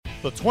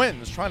The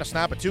Twins trying to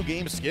snap a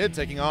two-game skid,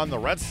 taking on the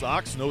Red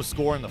Sox. No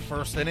score in the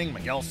first inning.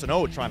 Miguel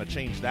Sano trying to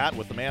change that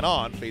with the man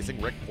on, facing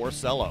Rick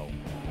Porcello.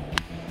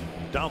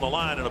 Down the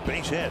line and a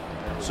base hit.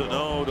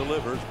 Sano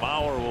delivers.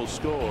 Bauer will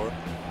score.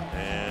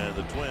 And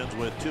the Twins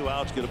with 2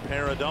 outs get a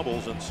pair of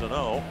doubles, and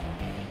Sano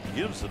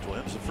gives the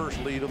Twins the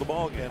first lead of the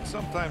ballgame. And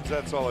sometimes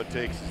that's all it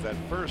takes is that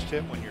first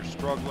hit when you're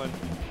struggling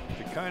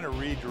to kind of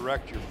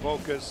redirect your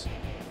focus.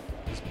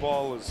 This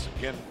ball is,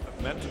 again,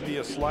 meant to be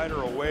a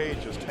slider away,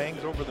 just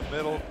hangs over the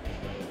middle,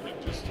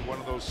 just one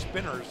of those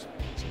spinners.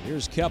 So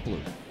here's Kepler,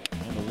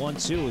 and the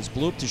 1-2 is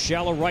blooped to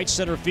shallow right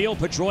center field.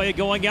 Pedroia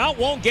going out,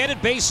 won't get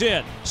it, base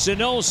hit.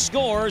 Sano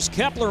scores,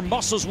 Kepler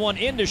muscles one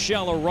into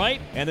shallow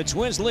right, and the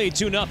Twins lead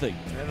 2-0.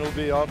 And it'll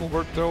be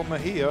Alberto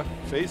Mejia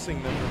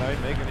facing them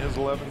tonight, making his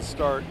 11th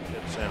start.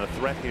 And a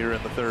threat here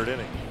in the 3rd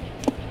inning.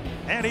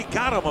 And he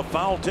got him a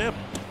foul tip,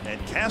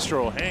 and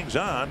Castro hangs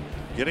on,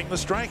 getting the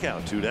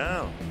strikeout. 2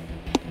 down.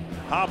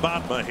 How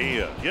about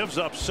Mejia? Gives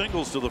up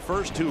singles to the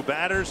first 2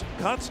 batters,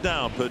 cuts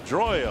down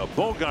Pedroia,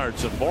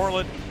 Bogarts, and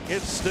Moreland.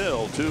 It's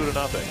still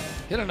 2-0.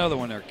 Hit another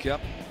one there, Kep.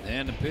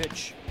 And the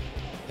pitch.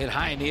 Hit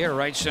high in the air,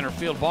 right center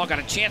field. Ball got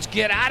a chance to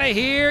get out of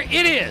here.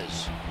 It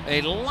is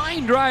a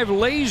line drive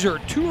laser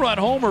 2-run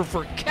homer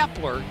for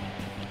Kepler.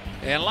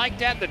 And like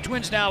that, the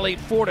Twins now lead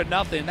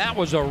 4-0. That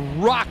was a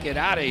rocket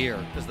out of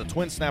here. As the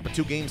Twins snap a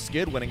two-game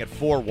skid, winning at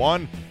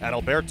 4-1. At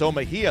Alberto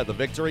Mejia, the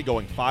victory,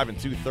 going 5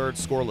 2/3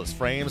 scoreless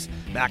frames.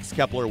 Max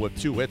Kepler with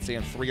 2 hits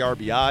and 3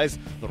 RBIs.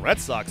 The Red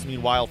Sox,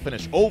 meanwhile,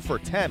 finish 0 for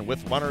 10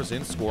 with runners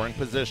in scoring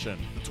position.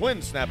 The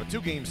Twins snap a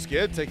two-game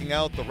skid, taking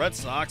out the Red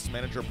Sox.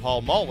 Manager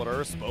Paul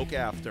Molitor spoke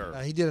after.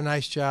 He did a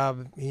nice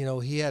job.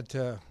 He had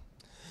to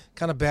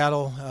kind of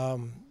battle,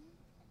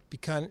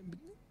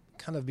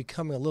 kind of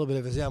becoming a little bit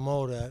of his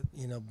MO to,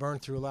 burn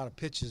through a lot of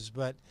pitches.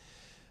 But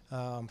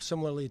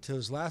similarly to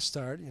his last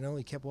start,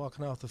 he kept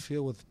walking off the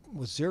field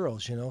with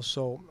zeros,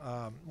 So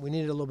we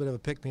needed a little bit of a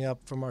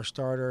pick-me-up from our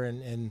starter,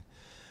 and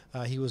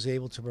he was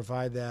able to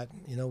provide that.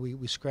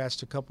 We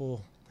scratched a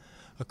couple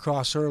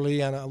across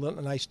early on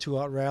a nice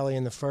 2-out rally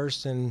in the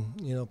first, and,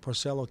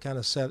 Porcello kind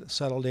of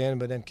settled in,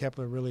 but then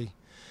Kepler really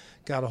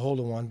got a hold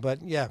of one.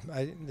 But, yeah,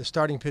 the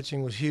starting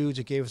pitching was huge.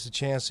 It gave us a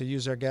chance to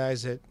use our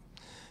guys that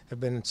have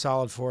been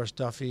solid for us,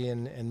 Duffy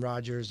and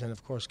Rogers, and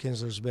of course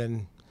Kinsler's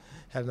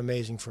had an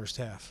amazing first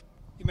half.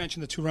 You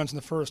mentioned the 2 runs in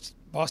the first.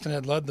 Boston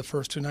had led the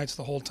first 2 nights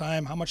the whole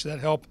time. How much did that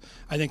help,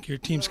 I think, your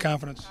team's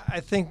confidence? I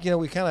think,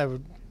 we kind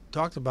of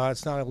talked about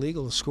it's not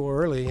illegal to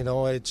score early.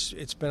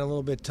 It's been a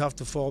little bit tough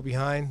to fall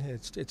behind.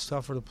 It's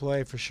tougher to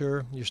play for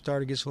sure. Your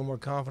starter gets a little more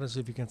confidence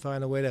if you can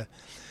find a way to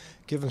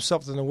give him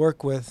something to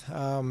work with.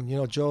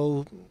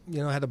 Joe,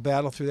 had a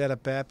battle through that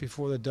at bat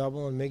before the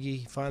double, and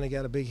Miggy finally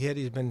got a big hit.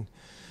 He's been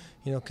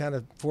kind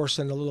of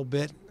forcing a little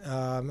bit. We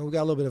got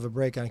a little bit of a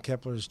break on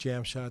Kepler's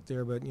jam shot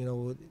there, but,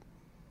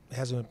 it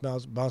hasn't been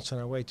bouncing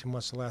our way too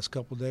much the last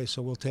couple of days,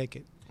 so we'll take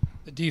it.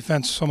 The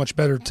defense so much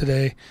better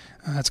today.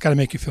 It's got to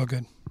make you feel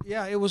good.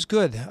 Yeah, it was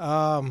good.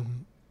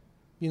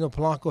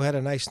 Polanco had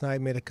a nice night,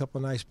 made a couple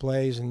of nice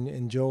plays,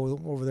 and Joe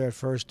over there at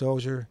first,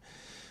 Dozier.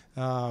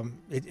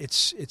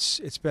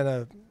 It's been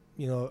a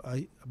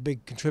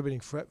big contributing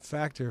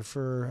factor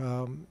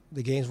for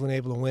the games we've been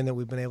able to win, that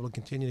we've been able to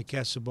continue to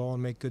catch the ball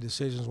and make good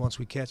decisions once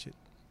we catch it.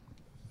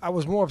 I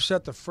was more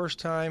upset the first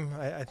time.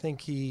 I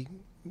think he,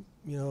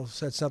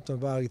 said something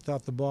about he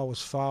thought the ball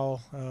was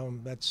foul.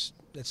 That's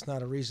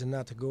not a reason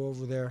not to go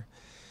over there.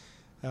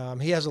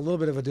 He has a little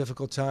bit of a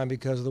difficult time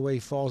because of the way he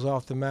falls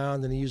off the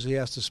mound, and he usually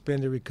has to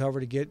spin to recover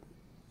to get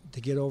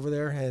over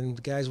there.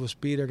 And guys with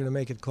speed are going to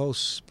make it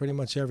close pretty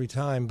much every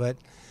time. But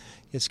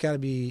it's got to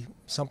be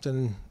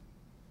something,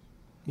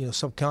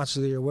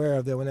 subconsciously you're aware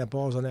of, that when that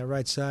ball's on that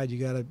right side, you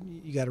got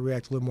to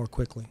react a little more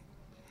quickly.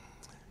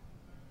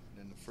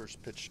 And the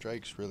first pitch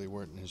strikes really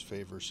weren't in his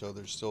favor, so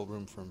there's still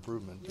room for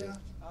improvement. Yeah,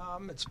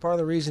 it's part of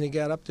the reason he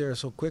got up there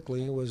so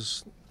quickly. It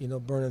was,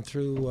 burning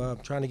through,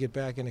 trying to get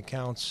back into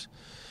counts.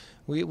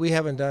 We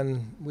haven't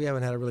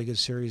had a really good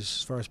series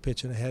as far as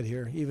pitching ahead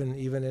here. Even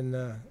in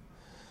the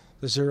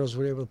zeros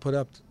we were able to put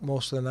up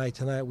most of the night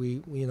tonight.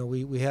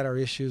 We had our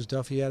issues.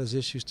 Duffy had his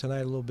issues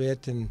tonight a little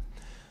bit, and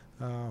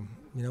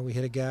we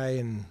hit a guy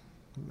and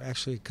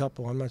actually a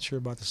couple. I'm not sure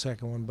about the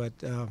second one, but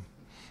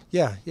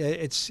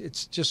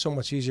it's just so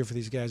much easier for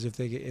these guys if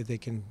they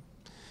can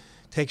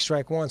take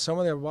strike one. Some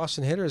of their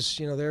Boston hitters,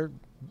 they'll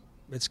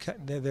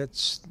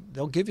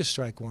give you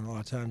strike one a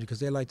lot of times because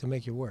they like to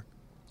make you work.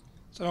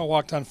 So I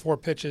walked on 4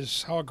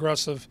 pitches. How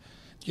aggressive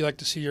do you like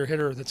to see your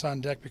hitter that's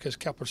on deck, because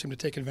Kepler seemed to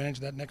take advantage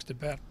of that next at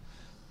bat?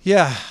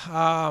 Yeah,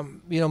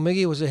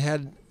 Miggy was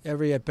ahead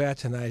every at bat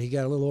tonight. He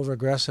got a little over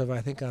aggressive,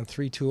 I think, on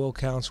 3-2-0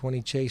 counts when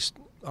he chased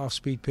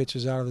off-speed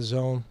pitches out of the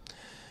zone,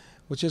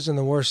 which isn't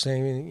the worst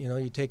thing.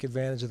 You take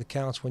advantage of the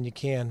counts when you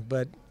can,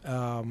 but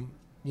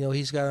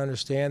he's got to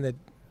understand that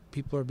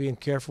people are being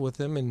careful with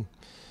him, and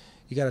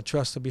you got to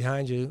trust the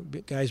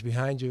guys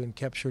behind you, and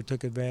Kep sure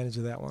took advantage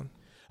of that one.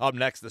 Up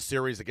next, the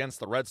series against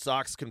the Red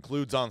Sox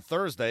concludes on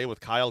Thursday with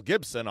Kyle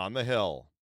Gibson on the hill.